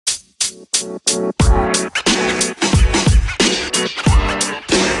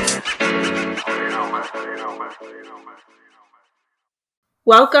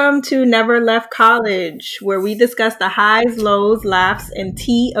Welcome to Never Left College, where we discuss the highs, lows, laughs, and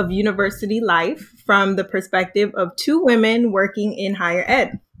tea of university life from the perspective of two women working in higher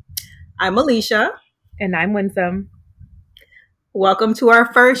ed. I'm Alicia. And I'm Winsome. Welcome to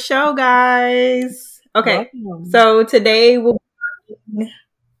our first show, guys. Okay, so today we'll be talking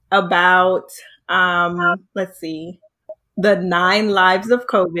about, the 9 lives of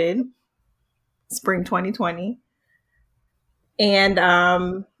COVID, spring 2020. And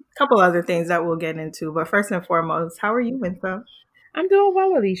a couple other things that we'll get into. But first and foremost, how are you, Winsome? I'm doing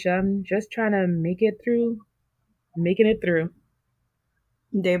well, Alicia. I'm just trying to making it through.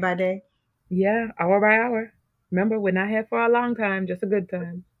 Day by day? Yeah, hour by hour. Remember, we're not here for a long time, just a good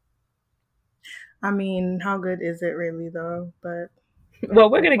time. I mean, how good is it really, though? But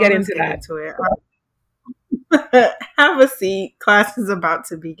well, we're going to get into that. Have a seat. Class is about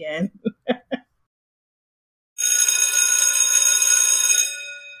to begin.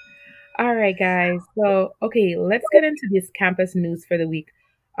 All right, guys. So, okay, let's get into this campus news for the week.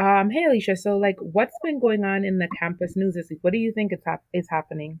 Hey, Alicia. So, what's been going on in the campus news this week? What do you think is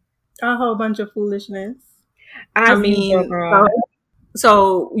happening? A whole bunch of foolishness.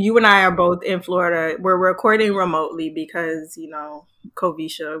 So you and I are both in Florida. We're recording remotely because,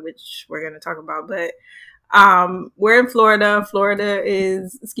 COVIDia, which we're going to talk about. But we're in Florida. Florida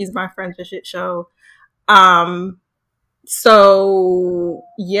is, excuse my French, a shit show. So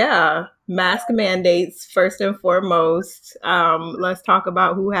yeah, mask mandates first and foremost. Let's talk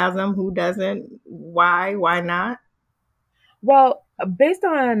about who has them, who doesn't, why not? Well, based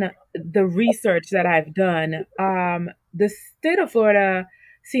on the research that I've done, the state of Florida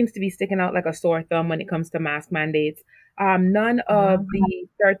seems to be sticking out like a sore thumb when it comes to mask mandates. None of the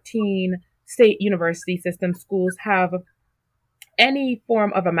 13 state university system schools have any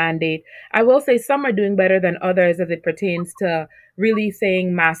form of a mandate. I will say some are doing better than others as it pertains to really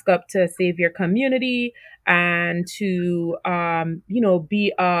saying mask up to save your community and to,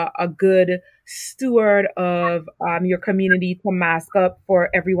 be a good steward of your community to mask up for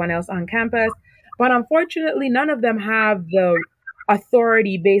everyone else on campus. But unfortunately, none of them have the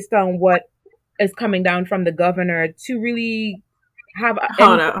authority based on what is coming down from the governor to really have.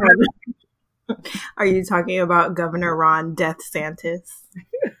 Hold on. Are you talking about Governor Ron DeSantis?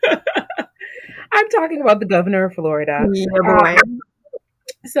 I'm talking about the governor of Florida. Yeah, boy.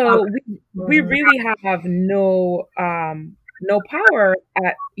 So we really have no power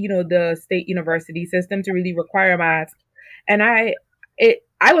at the state university system to really require masks. And I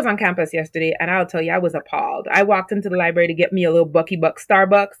was on campus yesterday, and I'll tell you, I was appalled. I walked into the library to get me a little Bucky Buck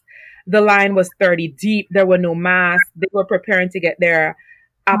Starbucks. The line was 30 deep. There were no masks. They were preparing to get their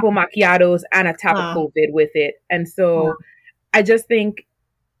apple macchiatos and a tap of COVID with it. And so I just think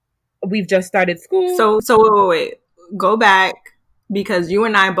we've just started school. So wait. Go back, because you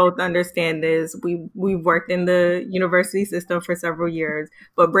and I both understand this. We've worked in the university system for several years,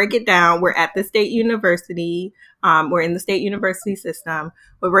 but break it down. We're at the state university. We're in the state university system,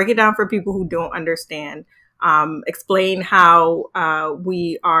 but break it down for people who don't understand. Explain how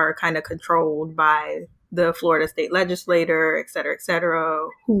we are kind of controlled by the Florida state legislator, et cetera,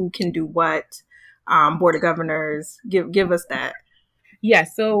 who can do what, board of governors. Give us that. Yeah,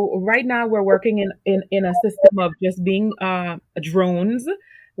 so right now we're working in a system of just being drones.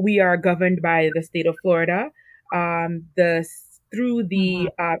 We are governed by the state of Florida, through the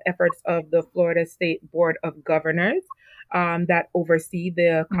efforts of the Florida State Board of Governors that oversee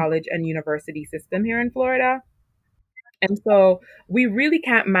the college and university system here in Florida. And so we really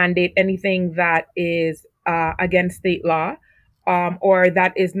can't mandate anything that is against state law or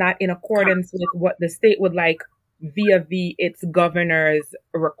that is not in accordance with what the state would like via its governor's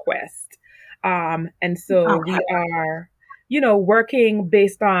request. And so we are, working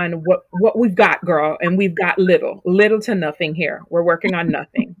based on what we've got, girl. And we've got little to nothing here. We're working on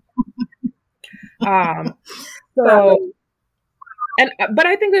nothing. But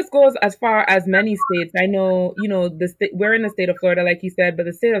I think this goes as far as many states. I know, we're in the state of Florida, like you said, but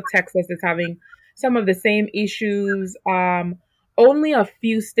the state of Texas is having some of the same issues. Only a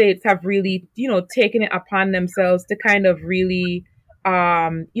few states have really, taken it upon themselves to kind of really,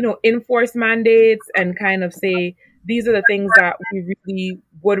 enforce mandates and kind of say, these are the things that we really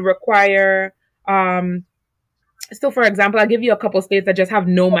would require. So, for example, I'll give you a couple states that just have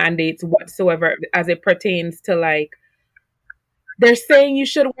no mandates whatsoever as it pertains to they're saying you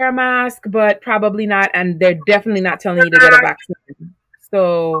should wear a mask, but probably not. And they're definitely not telling you to get a vaccine.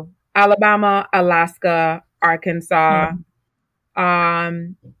 So Alabama, Alaska, Arkansas,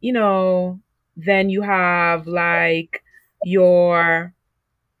 You know, then you have like your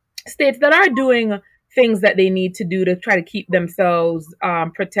states that are doing things that they need to do to try to keep themselves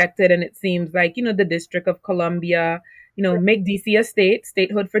protected. And it seems like, the District of Columbia, make DC a state,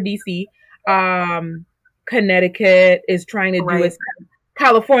 statehood for DC. Um, Connecticut is trying to do Right. its,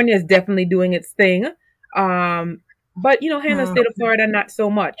 California is definitely doing its thing. Um, but, here in the Hmm. state of Florida, not so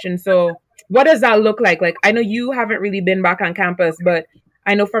much. And so, what does that look like? Like, I know you haven't really been back on campus, but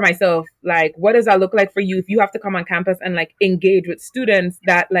I know for myself, like, what does that look like for you if you have to come on campus and like engage with students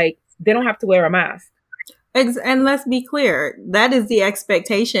that like they don't have to wear a mask? And let's be clear, that is the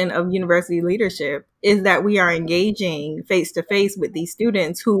expectation of university leadership, is that we are engaging face to face with these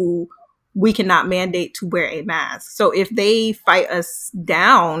students who we cannot mandate to wear a mask. So if they fight us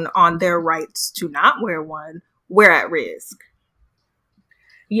down on their rights to not wear one, we're at risk.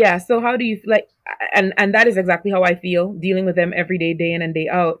 Yeah. So how do you like? And that is exactly how I feel dealing with them every day, day in and day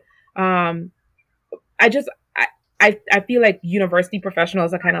out. Um, I just I feel like university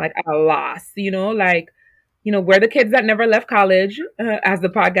professionals are kind of like at a loss, like we're the kids that never left college, as the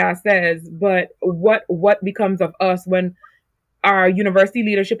podcast says. But what becomes of us when our university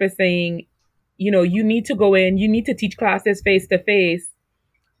leadership is saying, you need to go in, you need to teach classes face to face,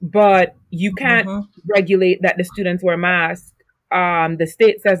 but you can't Hmm. regulate that the students wear masks. The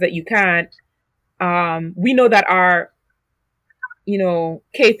state says that you can't. We know that our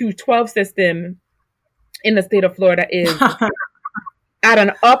K through 12 system in the state of Florida is at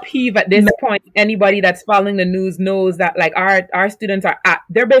an upheave at this point. Anybody that's following the news knows that like our students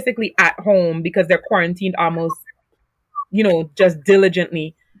they're basically at home because they're quarantined almost, just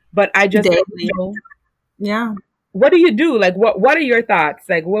diligently. But I just don't Daily. know, Yeah. what do you do? Like what are your thoughts?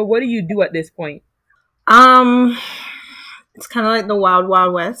 Like what do you do at this point? Um, it's kind of like the wild,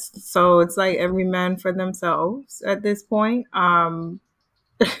 wild west. So it's like every man for themselves at this point.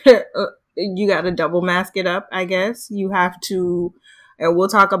 You got to double mask it up, I guess. You have to, and we'll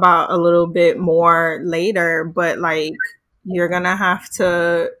talk about a little bit more later, but like you're going to have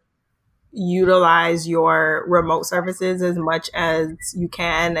to utilize your remote services as much as you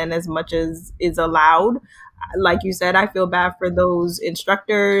can and as much as is allowed. Like you said, I feel bad for those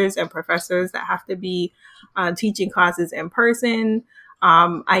instructors and professors that have to be teaching classes in person.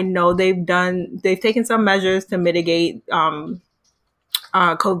 I know they've taken some measures to mitigate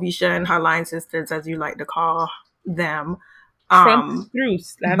Covisha and her line sisters, as you like to call them, Trump is um, through.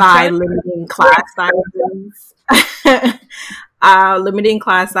 I'm by telling limiting class sizes. Limiting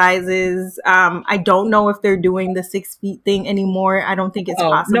class sizes. I don't know if they're doing the 6 feet thing anymore. I don't think it's you.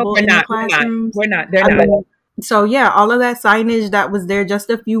 No, possible we're in the not. We're not. classrooms. We're not. They're I not. mean, so yeah, all of that signage that was there just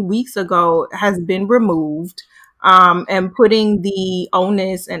a few weeks ago has been removed. And putting the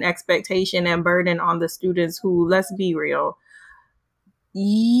onus and expectation and burden on the students who, let's be real,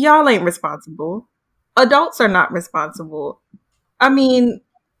 y'all ain't responsible. Adults are not responsible. I mean,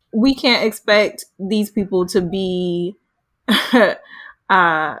 we can't expect these people to be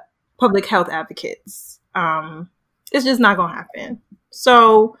uh, public health advocates. It's just not gonna happen.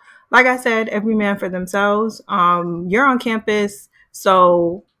 So, like I said, every man for themselves. You're on campus,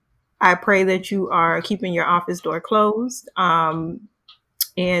 so I pray that you are keeping your office door closed. And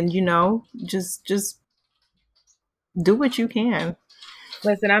just do what you can.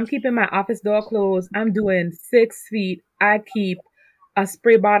 Listen, I'm keeping my office door closed. I'm doing 6 feet. I keep a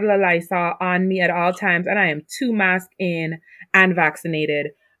spray bottle of Lysol on me at all times, and I am 2 masks in and vaccinated.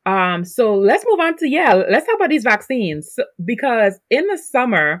 So let's move on to let's talk about these vaccines. Because in the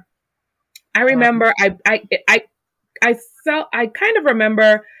summer, I remember I kind of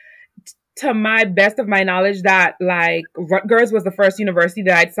remember, to my best of my knowledge, that like Rutgers was the first university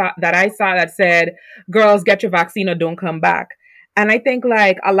that I saw that said, "Girls, get your vaccine or don't come back." And I think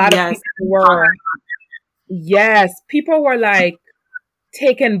like a lot of Yes. people were, yes, people were like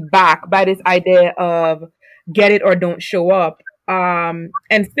taken back by this idea of get it or don't show up. And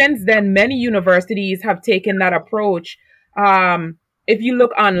since then, many universities have taken that approach. If you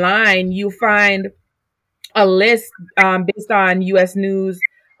look online, you find a list based on U.S. News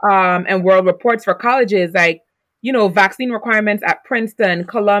and World Reports for colleges, like, vaccine requirements at Princeton,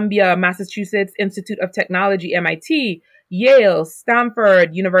 Columbia, Massachusetts Institute of Technology, MIT, Yale,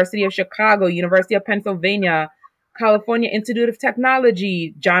 Stanford, University of Chicago, University of Pennsylvania, California Institute of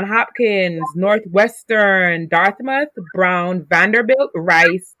Technology, John Hopkins, Northwestern, Dartmouth, Brown, Vanderbilt,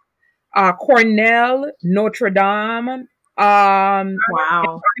 Rice, Cornell, Notre Dame, Wow.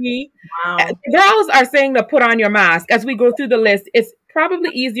 MIT. Wow. Girls are saying to put on your mask. As we go through the list, it's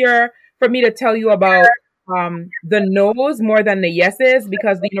probably easier for me to tell you about the no's more than the yeses,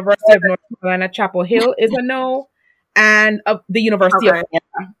 because the University of North Carolina, Chapel Hill is a no. and the University of Okay.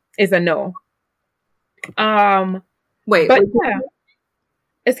 Florida is a no. Wait, But yeah,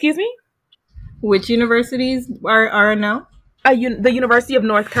 excuse me. which universities are a no? The University of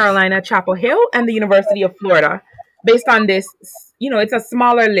North Carolina, Chapel Hill, and the University of Florida. Based on this, it's a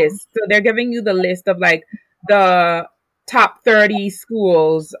smaller list. So they're giving you the list of like the top 30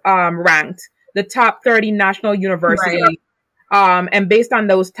 schools ranked, the top 30 national Right. universities. And based on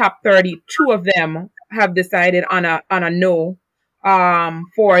those top 30, two of them have decided on a no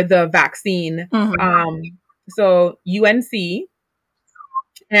for the vaccine. So UNC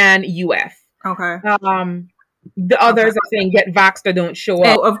and UF. Okay. The others are saying get vaxxed or don't show up.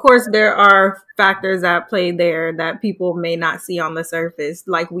 And of course, there are factors at play there that people may not see on the surface,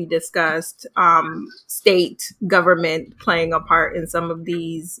 like we discussed, state government playing a part in some of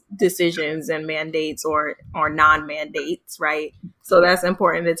these decisions and mandates or non-mandates, right? So that's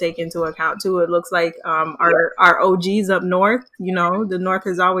important to take into account too. It looks like our OGs up north, the North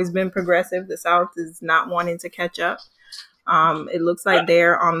has always been progressive. The South is not wanting to catch up. It looks like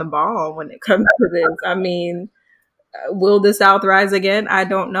they're on the ball when it comes to this. I mean, will the South rise again? I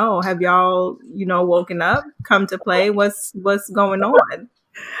don't know. Have y'all, woken up, come to play? What's going on?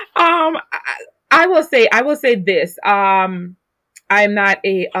 I will say this. I'm not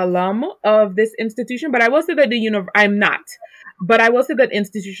a alum of this institution, but I will say that I'm not. But I will say that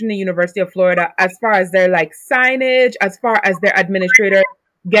institution, the University of Florida, as far as their like signage, as far as their administrator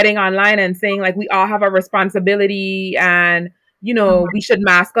getting online and saying like we all have a responsibility and we should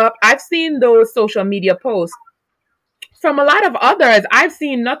mask up. I've seen those social media posts. From a lot of others, I've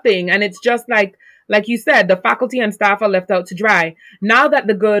seen nothing. And it's just like you said, the faculty and staff are left out to dry. Now that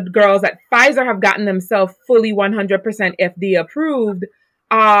the good girls at Pfizer have gotten themselves fully 100% FDA approved,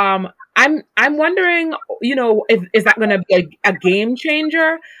 I'm wondering, is that going to be a game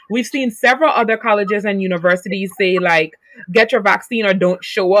changer? We've seen several other colleges and universities say like, get your vaccine or don't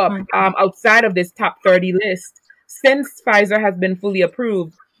show up outside of this top 30 list since Pfizer has been fully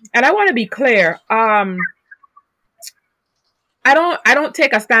approved. And I want to be clear. I don't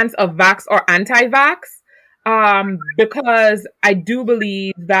take a stance of vax or anti-vax, because I do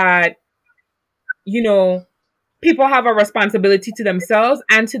believe that, people have a responsibility to themselves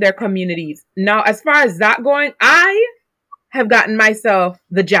and to their communities. Now, as far as that going, I have gotten myself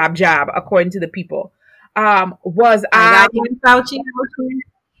the jab, according to the people. Was I Fauci?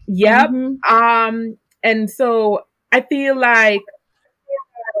 Yep. Mm-hmm. And so I feel like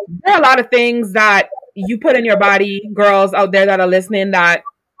there are a lot of things that you put in your body, girls out there that are listening, that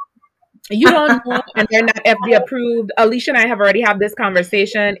you don't know and they're not FDA approved. Alicia and I have already had this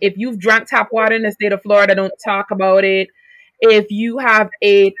conversation. If you've drank tap water in the state of Florida, don't talk about it. If you have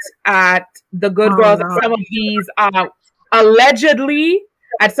ate at the Good Girls at some of these, allegedly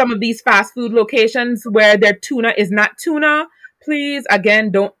at some of these fast food locations where their tuna is not tuna, please,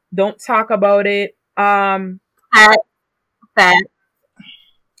 again, don't talk about it. And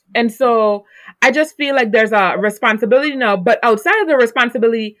so I just feel like there's a responsibility now, but outside of the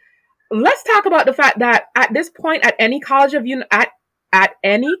responsibility, let's talk about the fact that at this point, at any college at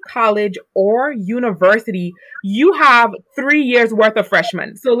any college or university, you have 3 years worth of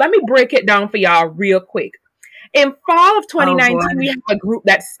freshmen. So let me break it down for y'all real quick. In fall of 2019, we had a group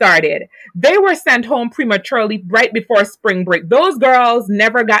that started. They were sent home prematurely right before spring break. Those girls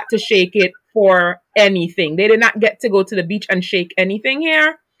never got to shake it for anything. They did not get to go to the beach and shake anything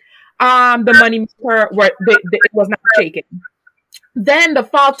here. The money maker, it was not shaken. Then the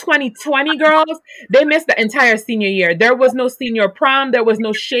fall 2020 girls, they missed the entire senior year. There was no senior prom. There was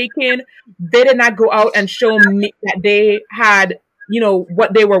no shaking. They did not go out and show me that they had,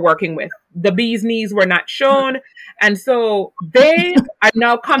 what they were working with. The bee's knees were not shown. And so they are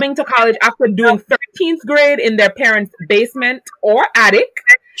now coming to college after doing 13th grade in their parents' basement or attic.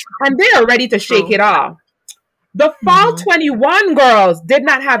 And they are ready to shake it off. The fall 21 girls did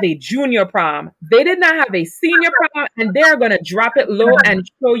not have a junior prom. They did not have a senior prom, and they're going to drop it low and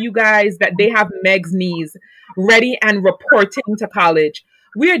show you guys that they have Meg's knees ready and reporting to college.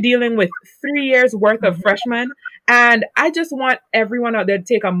 We are dealing with 3 years worth of freshmen, and I just want everyone out there to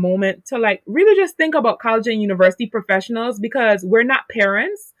take a moment to really just think about college and university professionals, because we're not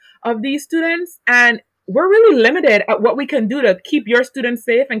parents of these students, and we're really limited at what we can do to keep your students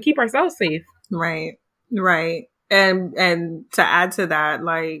safe and keep ourselves safe. Right. Right. And to add to that,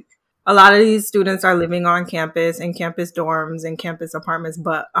 a lot of these students are living on campus in campus dorms and campus apartments,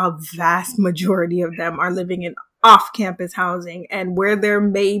 but a vast majority of them are living in off-campus housing. And where there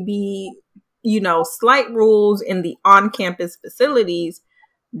may be, slight rules in the on-campus facilities,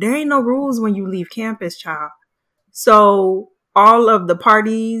 there ain't no rules when you leave campus, child. So all of the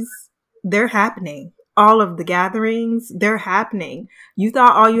parties, they're happening. all of the gatherings, they're happening. You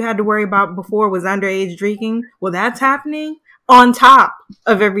thought all you had to worry about before was underage drinking. Well, that's happening on top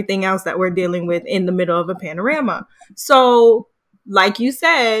of everything else that we're dealing with in the middle of a panorama. So, like you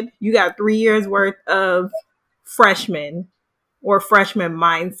said, you got 3 years worth of freshmen or freshman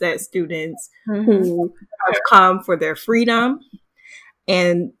mindset students who have come for their freedom,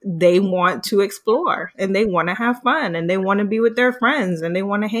 and they want to explore and they want to have fun and they want to be with their friends and they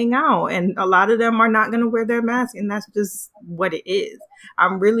want to hang out. And a lot of them are not going to wear their mask, and that's just what it is.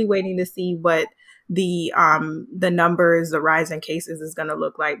 I'm really waiting to see what the numbers, the rise in cases is going to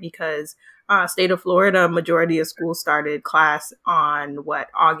look like, because state of Florida, majority of schools started class on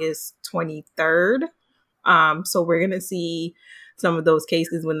August 23rd. So we're going to see some of those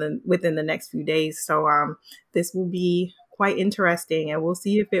cases within the next few days. So this will be quite interesting, and we'll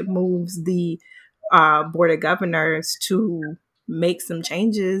see if it moves the Board of Governors to make some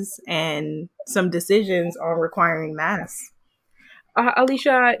changes and some decisions on requiring masks.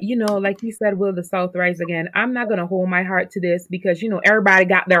 Alicia, like you said, will the South rise again? I'm not going to hold my heart to this because, everybody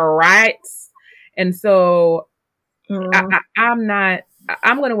got their rights. And so I'm not,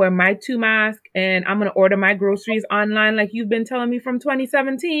 I'm going to wear my 2 masks and I'm going to order my groceries online like you've been telling me from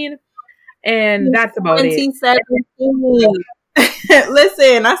 2017. And that's about 2017.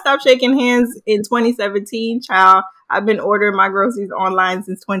 Listen, I stopped shaking hands in 2017, child. I've been ordering my groceries online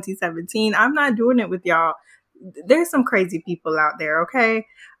since 2017. I'm not doing it with y'all. There's some crazy people out there, okay?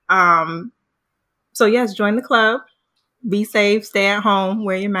 So yes, join the club. Be safe, stay at home,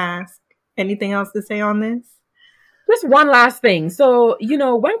 wear your mask. Anything else to say on this? Just one last thing. So,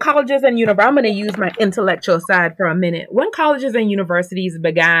 when colleges and universities, I'm going to use my intellectual side for a minute. When colleges and universities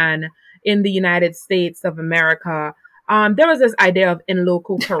began in the United States of America, there was this idea of in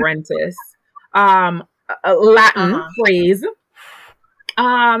loco parentis, a Latin phrase.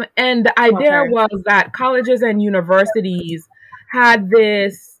 And the idea was that colleges and universities had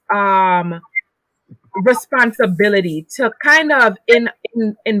this responsibility to kind of, in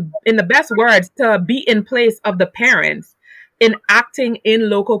the best words, to be in place of the parents in acting in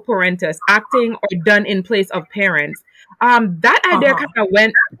loco parentis, acting or done in place of parents. That idea kind of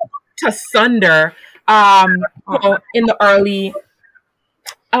went to sunder in the early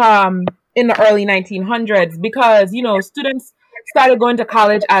 1900s, because students started going to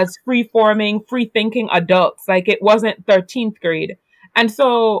college as free-forming, free-thinking adults. Like, it wasn't 13th grade. And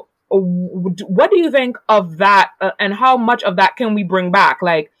so what do you think of that, and how much of that can we bring back?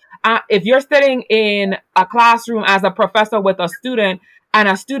 Like, if you're sitting in a classroom as a professor with a student, and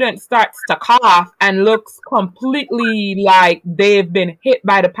a student starts to cough and looks completely like they've been hit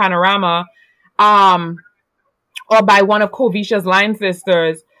by the panorama, or by one of Covisha's line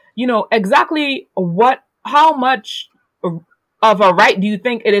sisters, exactly how much of a right do you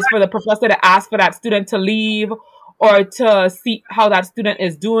think it is for the professor to ask for that student to leave, or to see how that student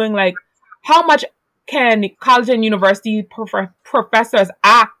is doing? Like, how much can college and university professors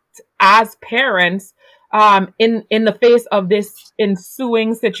act as parents in the face of this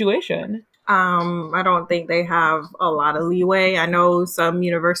ensuing situation? I don't think they have a lot of leeway. I know some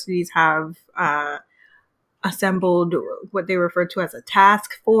universities have assembled what they refer to as a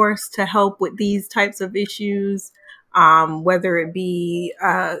task force to help with these types of issues. Whether it be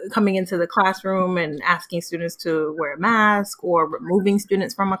coming into the classroom and asking students to wear a mask, or removing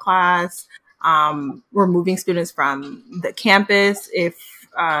students from a class, removing students from the campus if,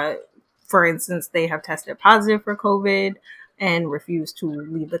 for instance, they have tested positive for COVID and refuse to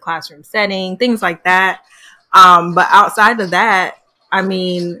leave the classroom setting, things like that. But outside of that, I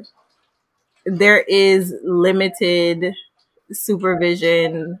mean, there is limited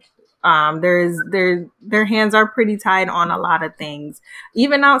supervision. Their hands are pretty tied on a lot of things,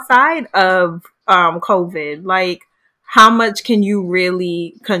 even outside of COVID. Like, how much can you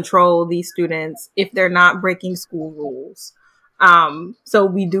really control these students if they're not breaking school rules? So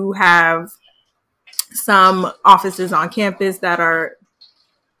we do have some offices on campus that are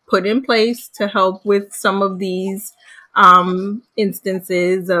put in place to help with some of these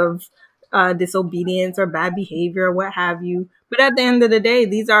instances of disobedience or bad behavior or what have you. But at the end of the day,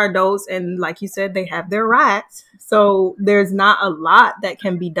 these are adults, and like you said, they have their rights. So there's not a lot that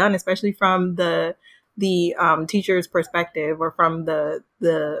can be done, especially from the teacher's perspective, or from the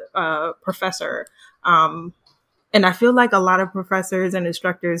professor. And I feel like a lot of professors and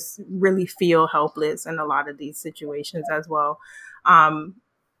instructors really feel helpless in a lot of these situations as well.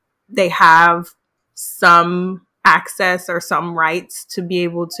 They have some access or some rights to be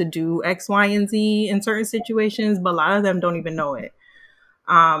able to do X, Y, and Z in certain situations, but a lot of them don't even know it.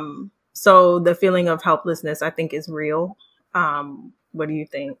 So the feeling of helplessness, I think, is real. What do you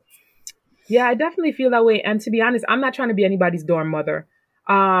think? Yeah, I definitely feel that way. And to be honest, I'm not trying to be anybody's dorm mother.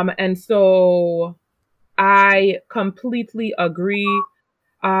 And so I completely agree.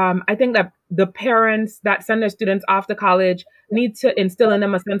 I think that the parents that send their students off to college need to instill in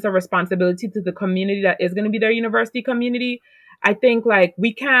them a sense of responsibility to the community that is going to be their university community. I think like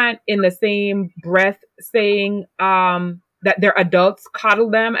we can't in the same breath saying that they're adults coddle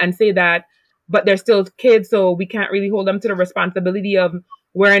them and say that, but they're still kids, so we can't really hold them to the responsibility of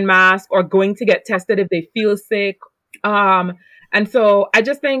wearing masks or going to get tested if they feel sick. Um, and so I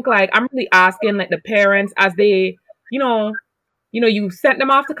just think like I'm really asking like the parents as they, you know, you sent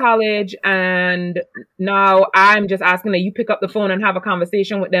them off to college, and now I'm just asking that you pick up the phone and have a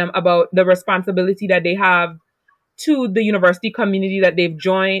conversation with them about the responsibility that they have to the university community that they've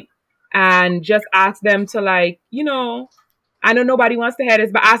joined, and just ask them to like, I know nobody wants to hear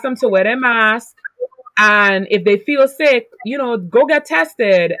this, but ask them to wear their mask. And if they feel sick, go get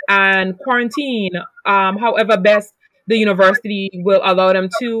tested and quarantine, however best the university will allow them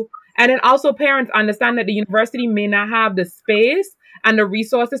to. And then also parents understand that the university may not have the space and the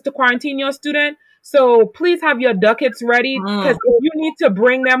resources to quarantine your student. So please have your ducats ready, because Mm. if you need to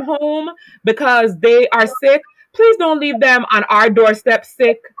bring them home because they are sick, please don't leave them on our doorstep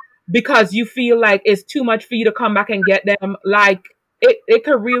sick because you feel like it's too much for you to come back and get them. Like it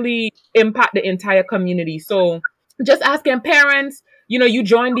could really impact the entire community. So just asking parents, you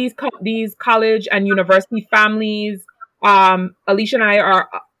join these college and university families. Alicia and I are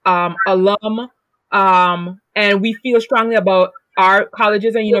alum, and we feel strongly about our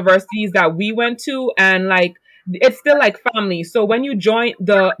colleges and universities that we went to, and like it's still like family. So when you join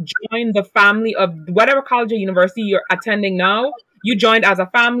the family of whatever college or university you're attending now, you joined as a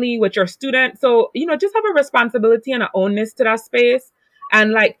family with your student. So, just have a responsibility and an ownness to that space,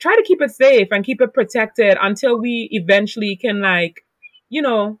 and like try to keep it safe and keep it protected until we eventually can like, you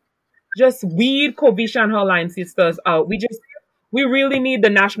know, just weed Covisha and her line sisters out. We really need the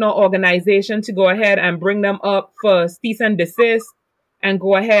national organization to go ahead and bring them up for cease and desist and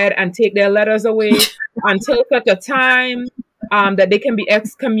go ahead and take their letters away until such a time that they can be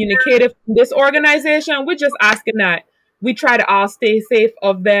excommunicated from this organization. We're just asking that we try to all stay safe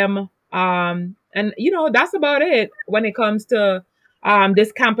of them. And that's about it when it comes to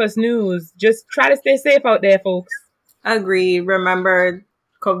this campus news. Just try to stay safe out there, folks. Agreed. Remember,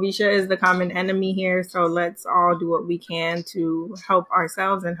 Covisha is the common enemy here, so let's all do what we can to help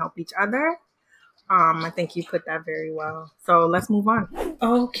ourselves and help each other. I think you put that very well. So let's move on.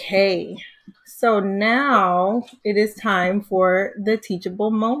 Okay. So now it is time for the teachable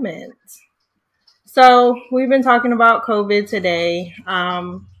moment. So we've been talking about COVID today.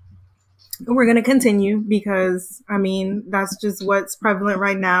 We're going to continue because, that's just what's prevalent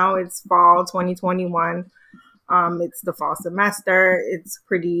right now. It's fall 2021. It's the fall semester. It's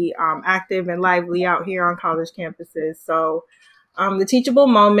pretty active and lively out here on college campuses. So the teachable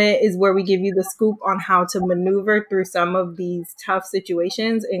moment is where we give you the scoop on how to maneuver through some of these tough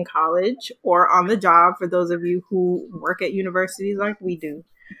situations in college or on the job for those of you who work at universities like we do.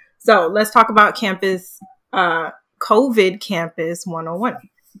 So let's talk about COVID Campus 101.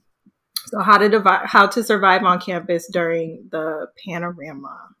 So how to survive on campus during the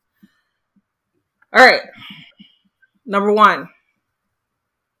panorama. All right. Number 1,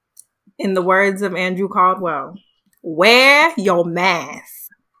 in the words of Andrew Caldwell, wear your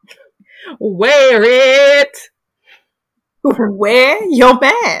mask. Wear it. Wear your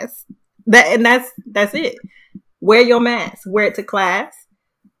mask. That's it. Wear your mask. Wear it to class.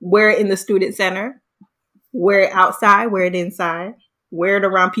 Wear it in the student center. Wear it outside. Wear it inside. Wear it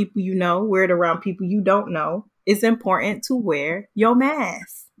around people you know. Wear it around people you don't know. It's important to wear your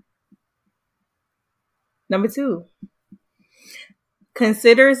mask. Number 2,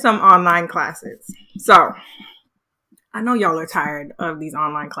 consider some online classes. So I know y'all are tired of these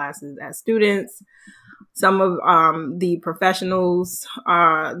online classes as students. Some of the professionals,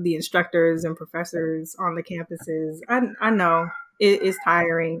 the instructors and professors on the campuses, I know it is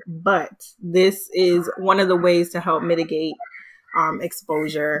tiring, but this is one of the ways to help mitigate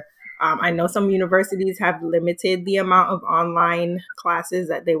exposure. I know some universities have limited the amount of online classes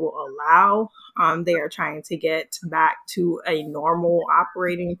that they will allow. They are trying to get back to a normal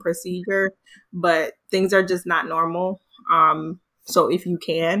operating procedure, but things are just not normal. So if you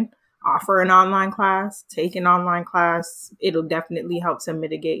can offer an online class, take an online class, it'll definitely help to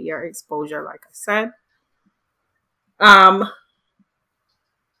mitigate your exposure, like I said.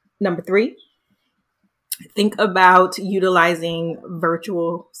 Number 3, think about utilizing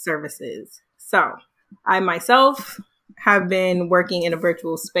virtual services. So I myself have been working in a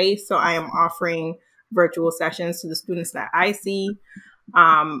virtual space, so I am offering virtual sessions to the students that I see.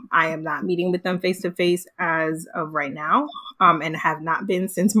 I am not meeting with them face to face as of right now, and have not been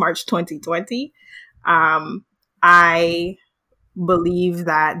since March 2020. I believe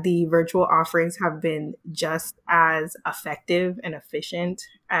that the virtual offerings have been just as effective and efficient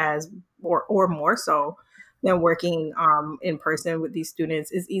as, or more so, than working in person with these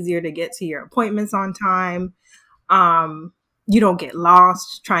students. It's easier to get to your appointments on time. Um, you don't get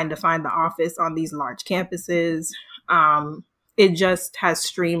lost trying to find the office on these large campuses. It just has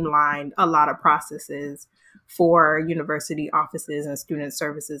streamlined a lot of processes for university offices and student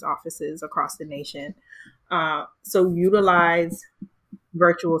services offices across the nation. So utilize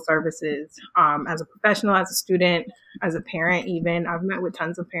virtual services as a professional, as a student, as a parent. Even I've met with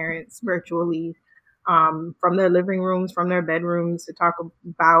tons of parents virtually, from their living rooms, from their bedrooms, to talk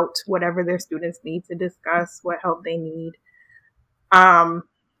about whatever their students need, to discuss what help they need. Um,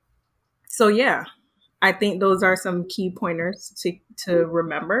 so yeah, I think those are some key pointers to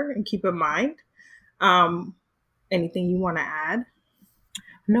remember and keep in mind. Um, Anything you want to add?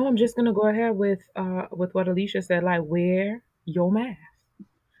 No, I'm just gonna go ahead with what Alicia said. Like, wear your mask,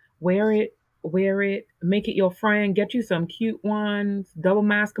 wear it, wear it, make it your friend. Get you some cute ones. Double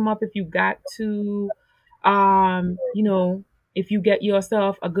mask them up if you got to. You know, if you get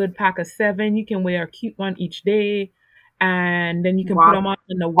yourself a good pack of 7, you can wear a cute one each day, and then you can put Wash, them on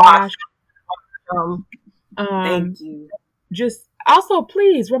in the wash. wash. Thank Um, you. just also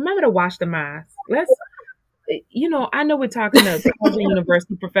please remember to wash the mask. Let's, I know we're talking to college and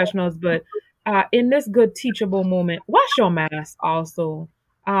university professionals, but in this good teachable moment, wash your mask also.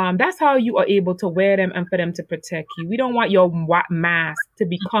 That's how you are able to wear them and for them to protect you. We don't want your mask to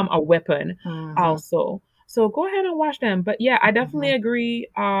become a weapon Mm-hmm. also. So go ahead and wash them. But yeah, I definitely Mm-hmm. agree.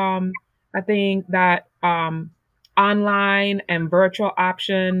 I think that online and virtual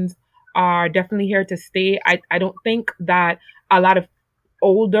options are definitely here to stay. I don't think that a lot of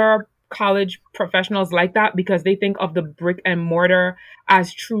older college professionals like that because they think of the brick and mortar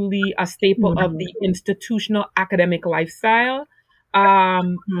as truly a staple of Mm-hmm. the institutional academic lifestyle.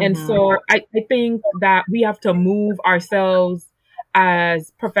 And Mm-hmm. so I think that we have to move ourselves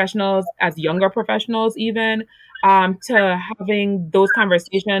as professionals, as younger professionals, even to having those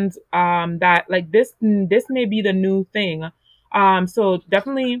conversations that like this may be the new thing. So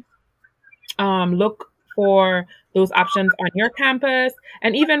definitely look for those options on your campus,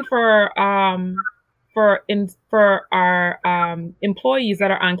 and even for our employees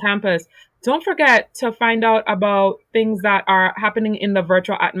that are on campus. Don't forget to find out about things that are happening in the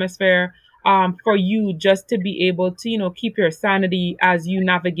virtual atmosphere for you, just to be able to keep your sanity as you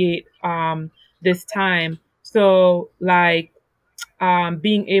navigate this time. So like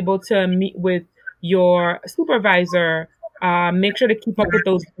being able to meet with your supervisor. Make sure to keep up with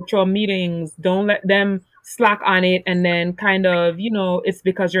those virtual meetings. Don't let them slack on it and then kind of, it's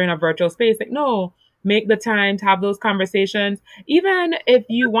because you're in a virtual space. Like, no, make the time to have those conversations. Even if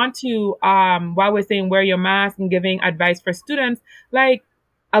you want to, while we're saying wear your mask and giving advice for students, like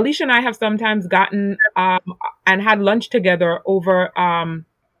Alicia and I have sometimes gotten and had lunch together over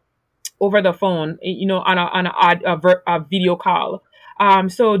the phone, on a video call.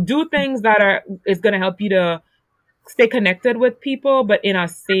 So do things that is going to help you to stay connected with people, but in a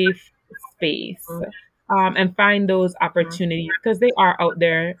safe space. And find those opportunities because they are out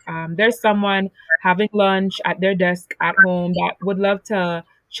there. There's someone having lunch at their desk at home that would love to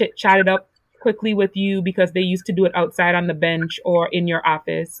chit chat it up quickly with you because they used to do it outside on the bench or in your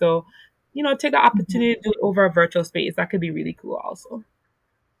office. So, take the opportunity to do it over a virtual space. That could be really cool also.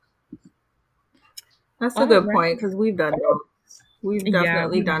 That's a All good right. point because we've done those. We've Yeah,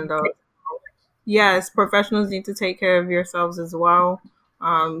 definitely done those. Yes, professionals need to take care of yourselves as well.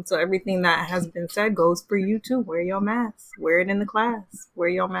 So everything that has been said goes for you too. Wear your mask. Wear it in the class. Wear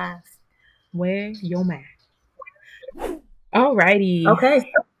your mask. wear your mask. Alrighty.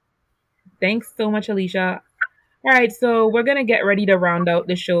 Okay. Thanks so much, Alicia. All right, so we're gonna get ready to round out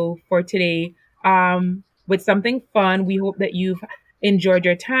the show for today with something fun. We hope that you've enjoyed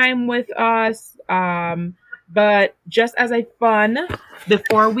your time with us. But just as a fun,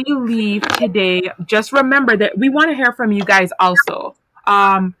 before we leave today, just remember that we want to hear from you guys also.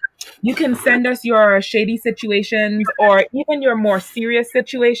 Um, you can send us your shady situations or even your more serious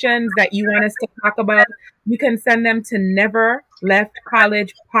situations that you want us to talk about. You can send them to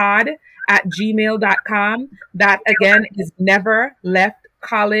neverleftcollegepod@gmail.com. That again is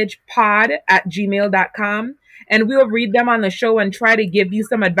neverleftcollegepod@gmail.com. And we'll read them on the show and try to give you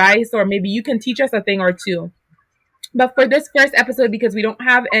some advice, or maybe you can teach us a thing or two. But for this first episode, because we don't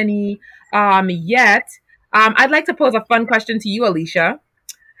have any yet, I'd like to pose a fun question to you, Alicia.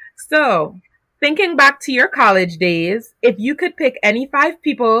 So, thinking back to your college days, if you could pick any 5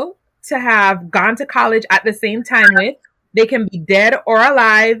 people to have gone to college at the same time with, they can be dead or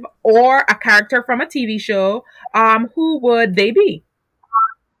alive or a character from a TV show, who would they be?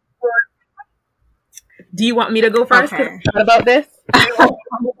 Do you want me to go first? Because Okay. I thought about this.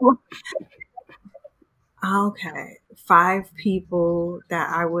 Okay. 5 people that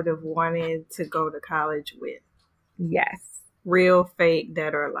I would have wanted to go to college with. Yes. Real, fake,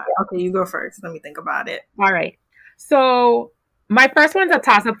 dead or alive. Okay, you go first. Let me think about it. All right. So my first one's a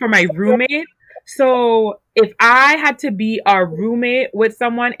toss up for my roommate. So if I had to be a roommate with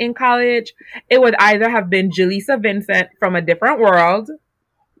someone in college, it would either have been Jaleesa Vincent from A Different World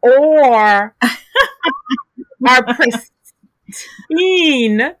or our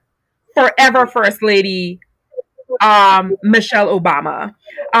pristine forever first lady, Michelle Obama.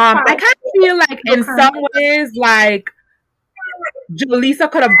 I kind of feel like in some ways, like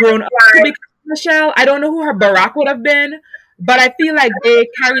Jaleesa could have grown up to become Michelle. I don't know who her Barack would have been, but I feel like they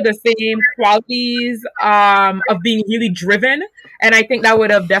carry the same qualities of being really driven, and I think that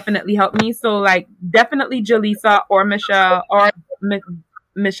would have definitely helped me. So, like, definitely Jaleesa or Michelle or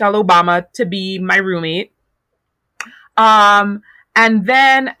Michelle Obama to be my roommate. And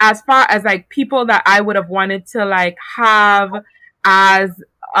then as far as like people that I would have wanted to like have as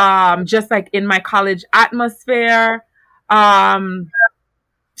just like in my college atmosphere, I'm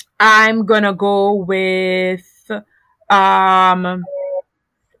gonna go with I'm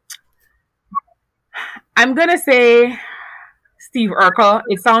gonna say Steve Urkel.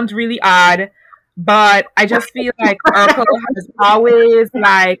 It sounds really odd, but I just feel like Urkel has always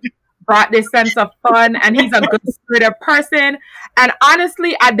like brought this sense of fun, and he's a good spirited person. And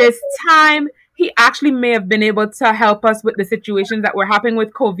honestly, at this time, he actually may have been able to help us with the situations that were happening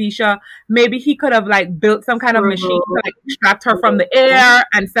with Kovisha. Maybe he could have like built some kind of machine to like extract her from the air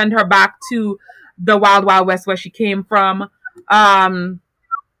and send her back to the Wild Wild West where she came from. So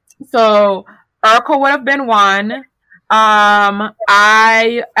Urkel would have been one.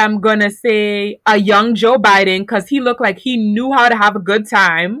 I am gonna say a young Joe Biden because he looked like he knew how to have a good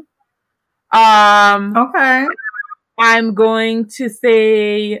time. Okay. I'm going to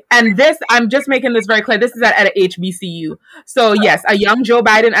say, and this, I'm just making this very clear. This is at a HBCU. So yes, a young Joe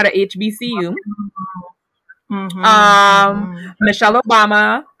Biden at a HBCU. Michelle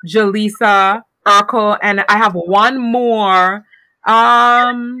Obama, Jaleesa, Urkel, and I have one more.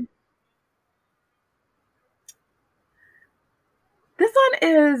 This one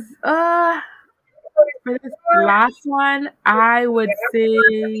is, for this last one, I would say,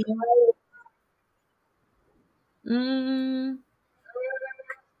 I'm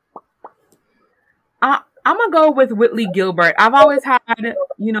gonna go with Whitley Gilbert. I've always had,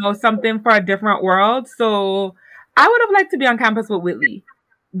 something for a different world. So I would have liked to be on campus with Whitley.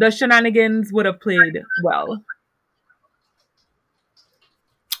 The shenanigans would have played well.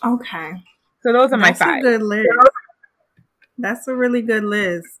 Okay. So those are my 5. That's a good list. That's a really good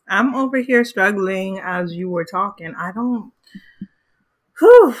list. I'm over here struggling as you were talking.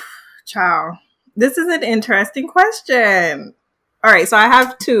 Child. This is an interesting question. All right, so I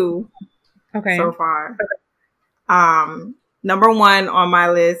have 2 so far. Number 1 on my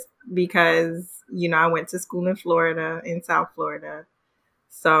list because, I went to school in Florida, in South Florida.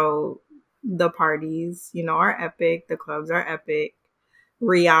 So the parties, are epic. The clubs are epic.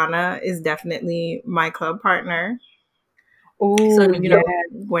 Rihanna is definitely my club partner. Ooh, so,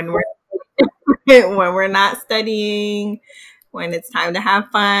 when we're not studying, when it's time to have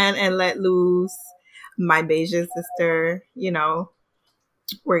fun and let loose, my Beja sister,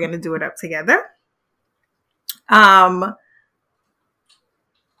 we're going to do it up together. The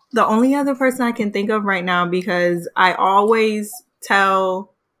only other person I can think of right now, because I always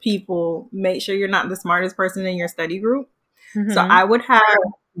tell people, make sure you're not the smartest person in your study group. Mm-hmm. So I would have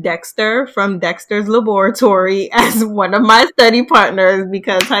Dexter from Dexter's Laboratory as one of my study partners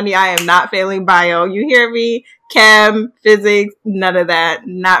because, honey, I am not failing bio. You hear me? Chem, physics, none of that.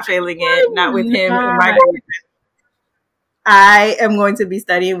 Not failing it. Not with him in my group. I am going to be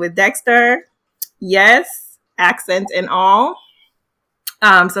studying with Dexter. Yes, accent and all.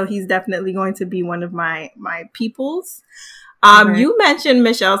 So he's definitely going to be one of my peoples. You mentioned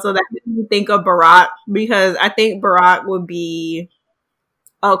Michelle, so that made me think of Barack because I think Barack would be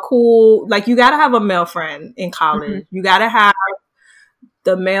a cool, like, you got to have a male friend in college. Mm-hmm. You got to have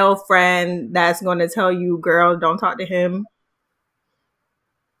the male friend that's going to tell you, girl, don't talk to him.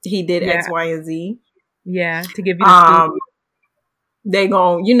 He did X, Y, and Z. Yeah, to give you the they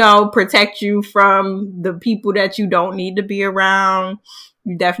gonna, protect you from the people that you don't need to be around.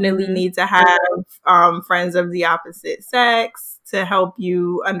 You definitely need to have friends of the opposite sex to help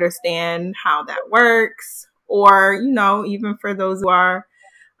you understand how that works. Or, even for those who are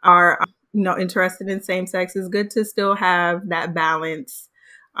interested in same sex, it's good to still have that balance,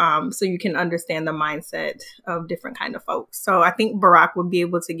 so you can understand the mindset of different kind of folks. So I think Barack would be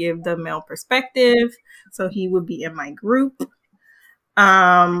able to give the male perspective. So he would be in my group.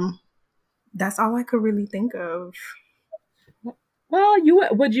 That's all I could really think of. Well,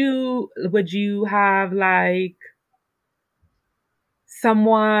 would you have like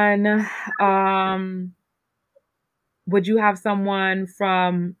someone would you have someone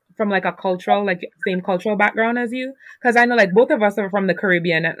from like a cultural, like same cultural background as you? Because I know like both of us are from the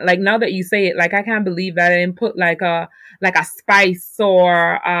Caribbean, and like now that you say it, like I can't believe that I didn't put like a spice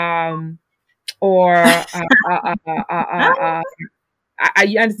or and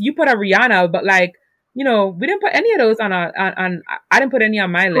you put a Rihanna, but like we didn't put any of those on I didn't put any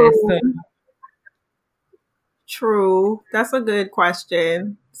on my list. So. True. That's a good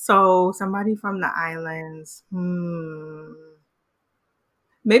question. So somebody from the islands.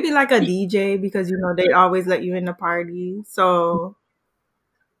 Maybe like a DJ, because they always let you in the party. So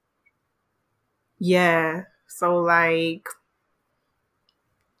yeah. So like,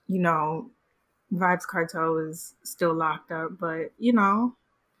 Vibes Cartel is still locked up, but he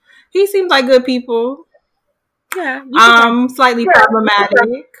seems like good people. Yeah. Slightly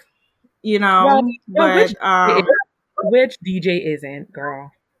problematic, Well, but which DJ isn't,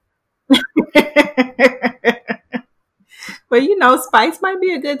 girl? But Spice might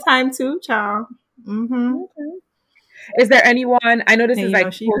be a good time too, child. Mm-hmm. Okay. Is there anyone? I know this is like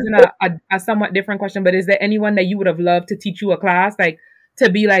posing a somewhat different question, but is there anyone that you would have loved to teach you a class, like to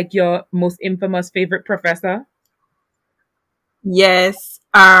be like your most infamous favorite professor? Yes,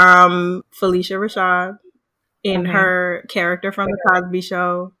 Felicia Rashad in her character from the Cosby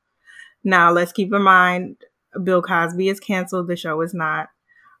Show. Now let's keep in mind, Bill Cosby is canceled. The show is not.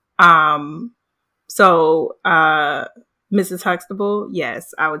 So Mrs. Huxtable,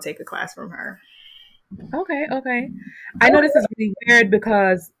 yes, I would take a class from her. Okay. I know this is really weird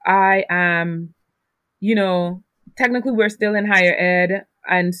because I am, technically we're still in higher ed.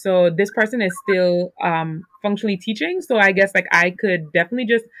 And so this person is still functionally teaching. So I guess like I could definitely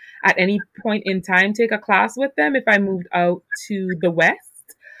just at any point in time take a class with them if I moved out to the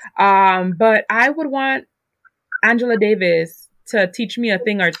West. But I would want Angela Davis to teach me a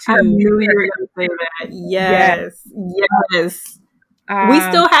thing or two. I knew you were going to say that. Yes. She's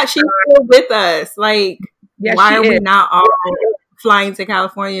still with us. Like, why are we not all flying to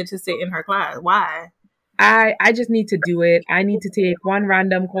California to sit in her class? Why? I just need to do it. I need to take one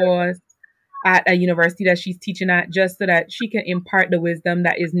random course at a university that she's teaching at, just so that she can impart the wisdom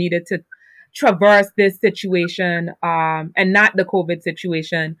that is needed to traverse this situation, and not the COVID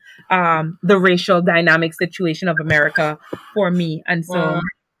situation, the racial dynamic situation of America for me. And so,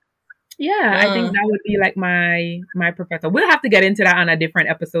 I think that would be like my professor. We'll have to get into that on a different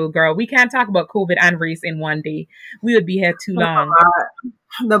episode, girl. We can't talk about COVID and race in one day. We would be here too long.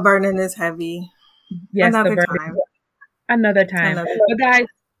 The burden is heavy. Yes, Another time. But guys,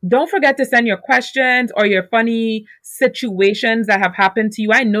 don't forget to send your questions or your funny situations that have happened to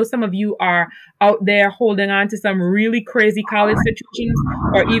you. I know some of you are out there holding on to some really crazy college situations,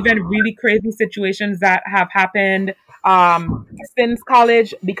 or even really crazy situations that have happened since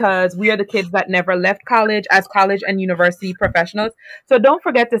college, because we are the kids that never left college as college and university professionals. So don't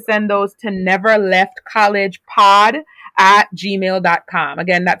forget to send those to neverleftcollegepod@gmail.com.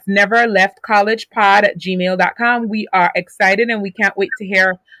 Again, that's neverleftcollegepod@gmail.com. We are excited and we can't wait to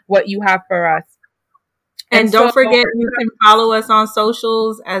hear what you have for us. And don't forget, you can follow us on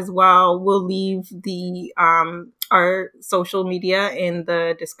socials as well. We'll leave the our social media in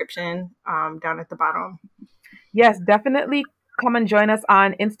the description down at the bottom. Yes, definitely come and join us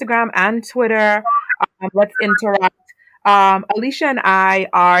on Instagram and Twitter. Let's interact. Alicia and I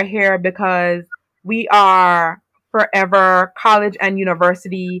are here because we are forever college and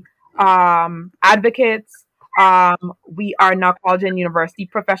university advocates. We are now college and university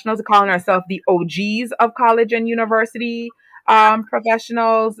professionals, calling ourselves the OGs of college and university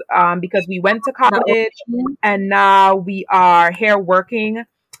professionals, because we went to college and now we are here working.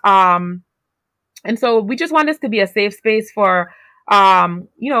 And so we just want this to be a safe space for,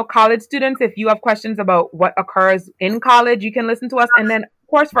 college students. If you have questions about what occurs in college, you can listen to us. And then, of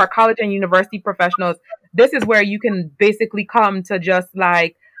course, for our college and university professionals, this is where you can basically come to just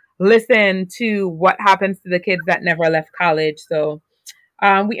like listen to what happens to the kids that never left college. So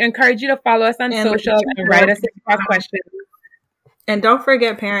we encourage you to follow us on social and write us questions. And don't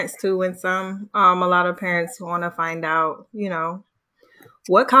forget parents too. And a lot of parents want to find out,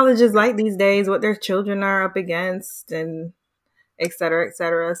 what college is like these days, what their children are up against, and et cetera, et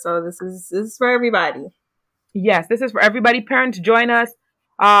cetera. So this is for everybody. Yes, this is for everybody. Parents, join us.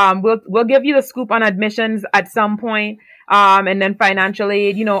 We'll give you the scoop on admissions at some point. And then financial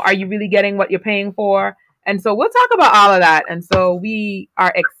aid. You know, are you really getting what you're paying for? And so we'll talk about all of that. And so we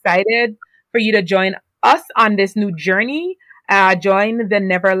are excited for you to join us on this new journey. Join the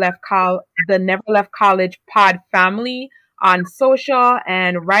Never Left College Pod family on social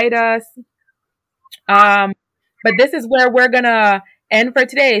and write us. Um, but this is where we're gonna end for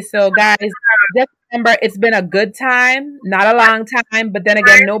today. So, guys, just remember it's been a good time, not a long time, but then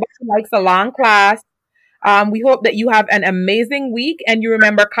again, nobody likes a long class. We hope that you have an amazing week and you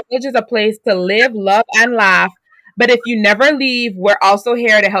remember college is a place to live, love, and laugh. But if you never leave, we're also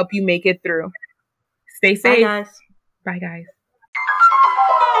here to help you make it through. Stay Bye, safe. guys. Bye, guys.